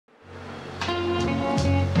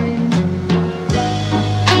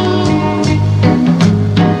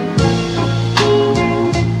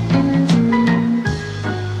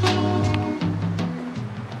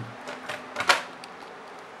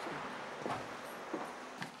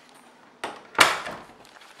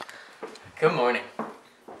Good morning.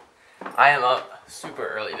 I am up super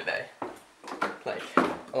early today. Like,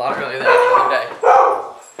 a lot earlier than I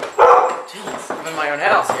did today. Jeez, I'm in my own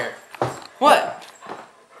house here. What?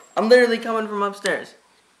 I'm literally coming from upstairs.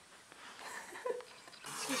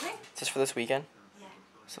 Excuse me? Just for this weekend? Yeah.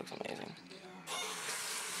 This looks amazing.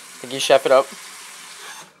 Think you chef it up?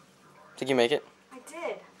 Think you make it? I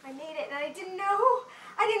did. I made it, and I didn't know.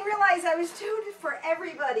 I didn't realize I was doing it for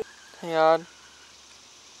everybody. Hey, Odd.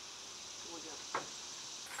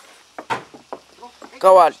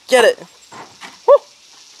 Go on, get it! Woo!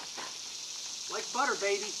 Like butter,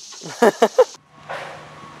 baby.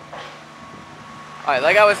 Alright,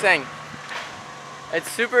 like I was saying, it's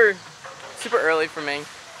super early for me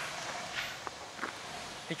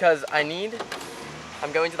because I'm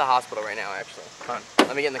going to the hospital right now, actually. Come on,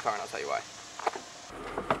 let me get in the car and I'll tell you why.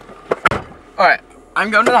 Alright, I'm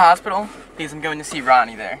going to the hospital because I'm going to see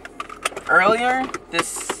Ronnie there. Earlier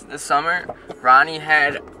this summer, Ronnie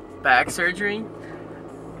had back surgery.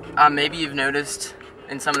 Maybe you've noticed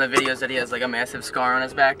in some of the videos that he has like a massive scar on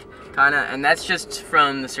his back, kinda, and that's just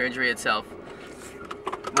from the surgery itself.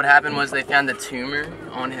 What happened was they found a tumor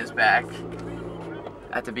on his back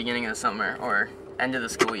at the beginning of the summer, or end of the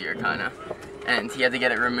school year, kinda, and he had to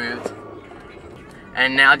get it removed.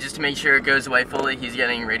 And now, just to make sure it goes away fully, he's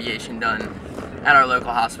getting radiation done at our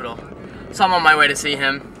local hospital. So I'm on my way to see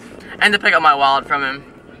him and to pick up my wallet from him.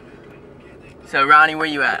 So Ronnie, where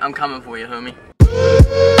you at? I'm coming for you, homie.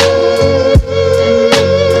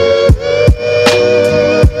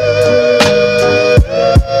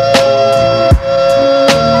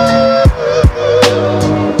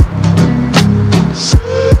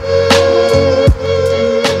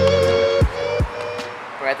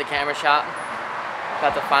 We're at the camera shop.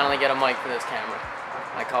 About to finally get a mic for this camera.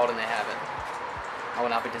 I called and they have it. I will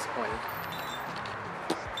not be disappointed.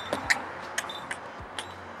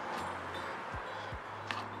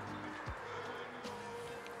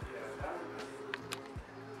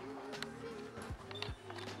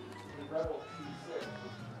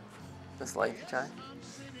 This light you try?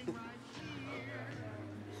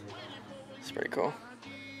 It's pretty cool.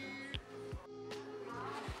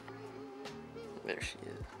 There she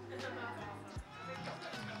is.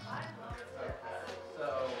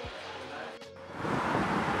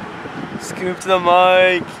 Scooped the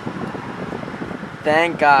mic.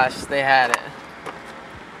 Thank gosh they had it.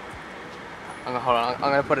 Hold on, I'm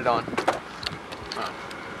gonna put it on.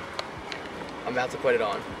 I'm about to put it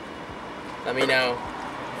on. Let me know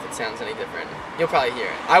if it sounds any different. You'll probably hear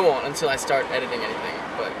it. I won't until I start editing anything,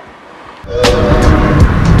 but.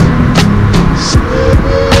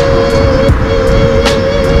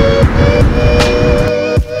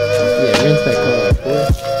 Yeah, rinse that car off, boy.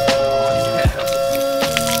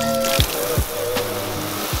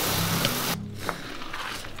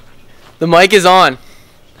 The mic is on.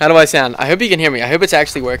 How do I sound? I hope you can hear me. I hope it's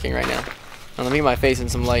actually working right now. Let me get my face in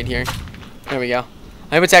some light here. There we go.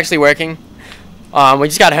 I hope it's actually working. We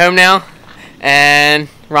just got home now, and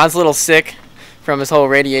Ron's a little sick from his whole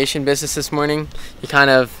radiation business this morning. He kind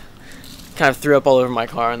of threw up all over my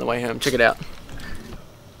car on the way home. Check it out.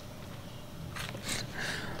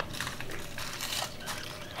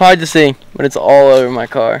 Hard to see, but it's all over my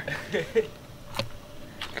car.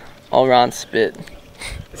 All Ron spit.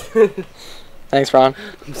 Thanks, Ron.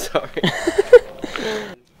 I'm sorry.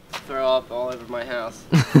 Throw up all over my house.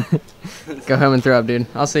 Go home and throw up, dude.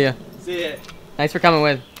 I'll see ya. See ya. Thanks for coming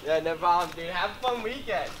with. Yeah, no problem, dude. Have a fun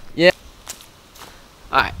weekend. Yeah.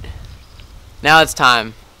 Alright. Now it's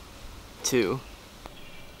time to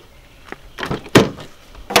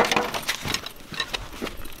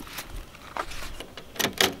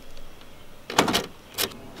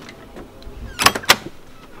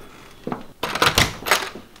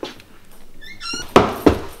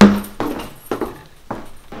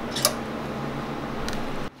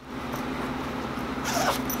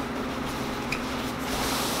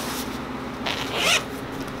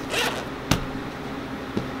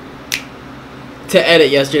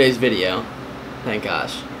edit yesterday's video. Thank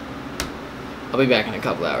gosh. I'll be back in a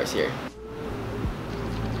couple hours here.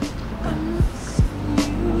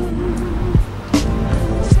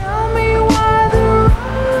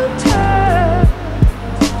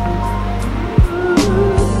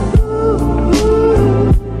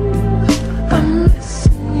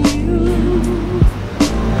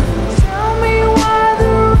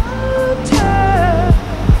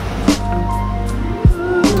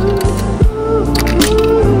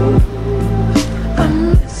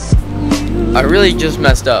 I really just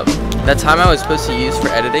messed up. That time I was supposed to use for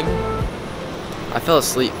editing, I fell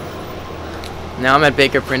asleep. Now I'm at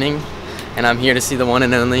Baker Printing, and I'm here to see the one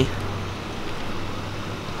and only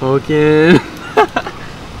Hogan.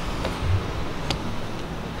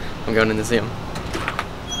 I'm going in to see him.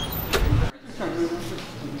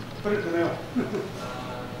 Put it in the mail.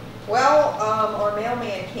 Well, our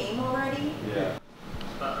mailman came already. Yeah.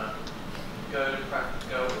 Go.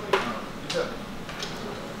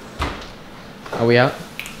 Are we out? I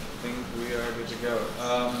think we are good to go.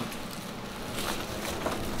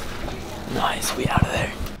 Nice, we out of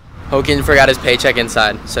there. Hogan forgot his paycheck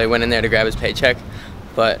inside, so he went in there to grab his paycheck.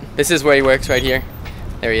 But this is where he works right here.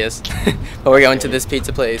 There he is. But we're going to this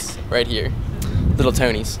pizza place right here. Little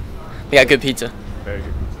Tony's. They got good pizza. Very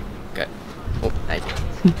good. Okay. Oh, thank you.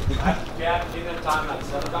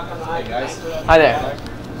 Hey guys. Hi there.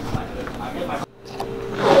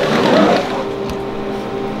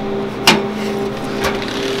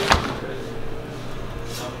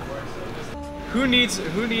 Who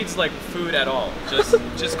needs like food at all? Just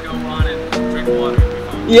go on and drink water and be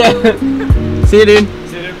fine. Yeah. See you, dude.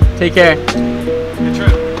 See you, dude. Take care. Good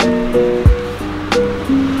trip.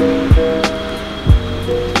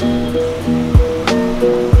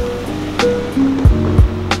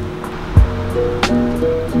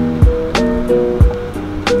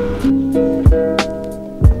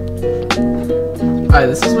 Alright,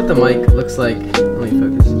 this is what the mic looks like. Let me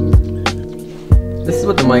focus. This is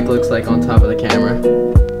what the mic looks like on top of the camera.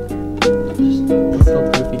 Just this little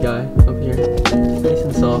goofy guy up here. Nice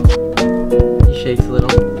and soft. He shakes a little.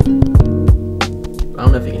 I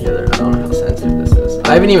don't know if you can hear that or not. I don't know how sensitive this is.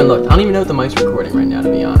 I haven't even looked. I don't even know if the mic's recording right now, to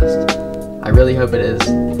be honest. I really hope it is.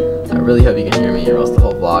 I really hope you can hear me, or else the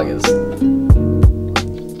whole vlog is...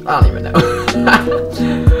 I don't even know.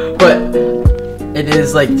 But it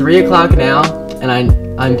is like 3 o'clock now, and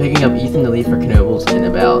I'm picking up Ethan to leave for Knoebels in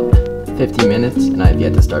about 15 minutes, and I've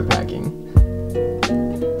yet to start packing.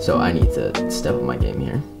 So I need to step up my game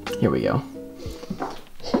here. Here we go.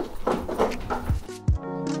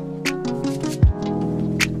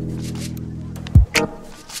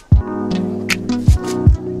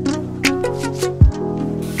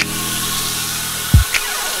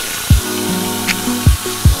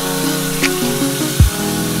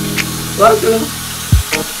 Welcome.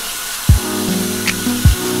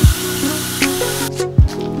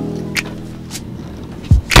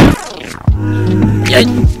 Yay!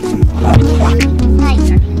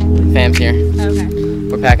 Fam's here. Okay.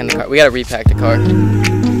 We're packing the car. We gotta repack the car.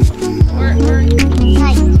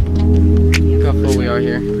 Look how full we are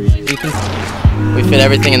here. We fit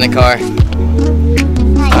everything in the car.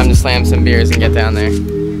 Time to slam some beers and get down there.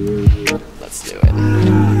 Let's do it.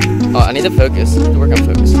 Oh, I need to focus. I need to work on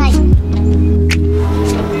focus.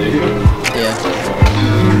 Yeah.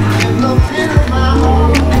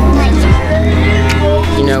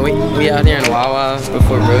 You know, we out here in Wawa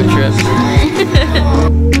before road trips.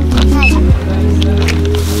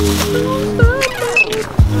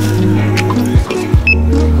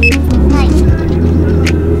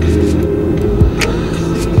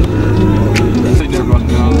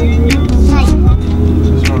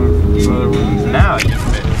 Now you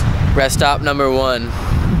fit. Rest stop number 1.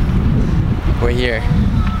 We're here.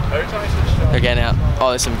 They're getting out. Oh,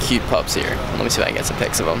 there's some cute pups here. Let me see if I can get some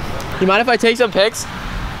pics of them. You mind if I take some pics? Of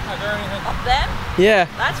them? Yeah.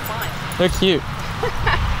 That's fine. They're cute.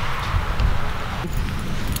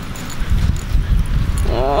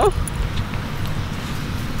 Aww.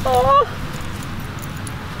 Aww.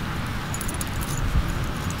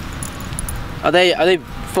 Are they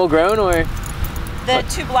full grown or? The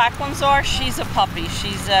 2 black ones are. She's a puppy.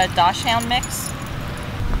 She's a Dachshund mix.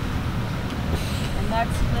 And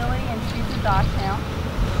that's Lily, and she's a Dachshund.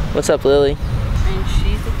 What's up, Lily? And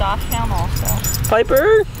she's a Dachshund also.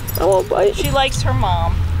 Piper? I won't bite. She likes her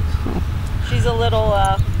mom. She's a little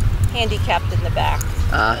handicapped in the back.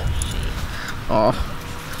 Oh.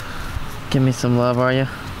 Give me some love, are you?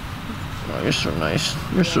 Oh, you're so nice.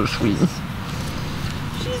 You're so sweet.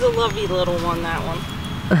 She's a lovely little one, that one.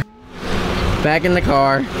 Back in the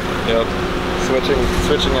car. Yep.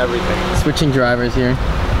 Switching everything. Switching drivers here.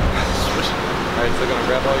 Alright, so gonna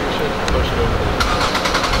grab all your shit and push it over there.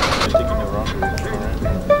 Am I taking it wrong? Alright.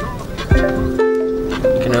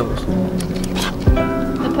 Knoebels.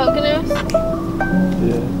 The Poconos?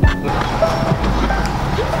 Yeah.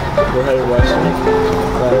 We're headed west.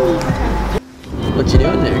 What you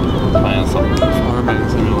doing there? Playing some farming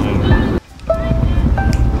simulator.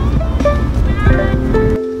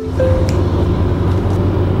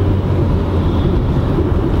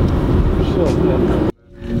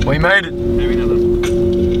 We made it. Maybe another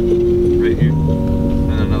right here,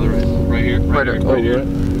 and another right here, right here.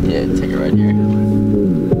 Yeah, take it right here.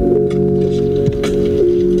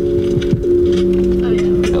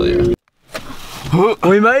 Hell yeah.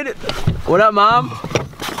 We made it. What up, Mom?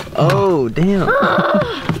 Oh, damn.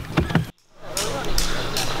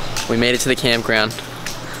 We made it to the campground.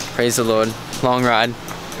 Praise the Lord. Long ride.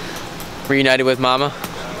 Reunited with Mama.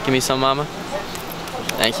 Give me some, Mama.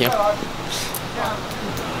 Thank you.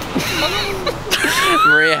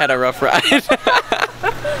 Maria had a rough ride.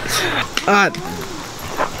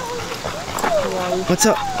 What's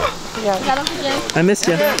up? I missed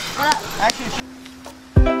you.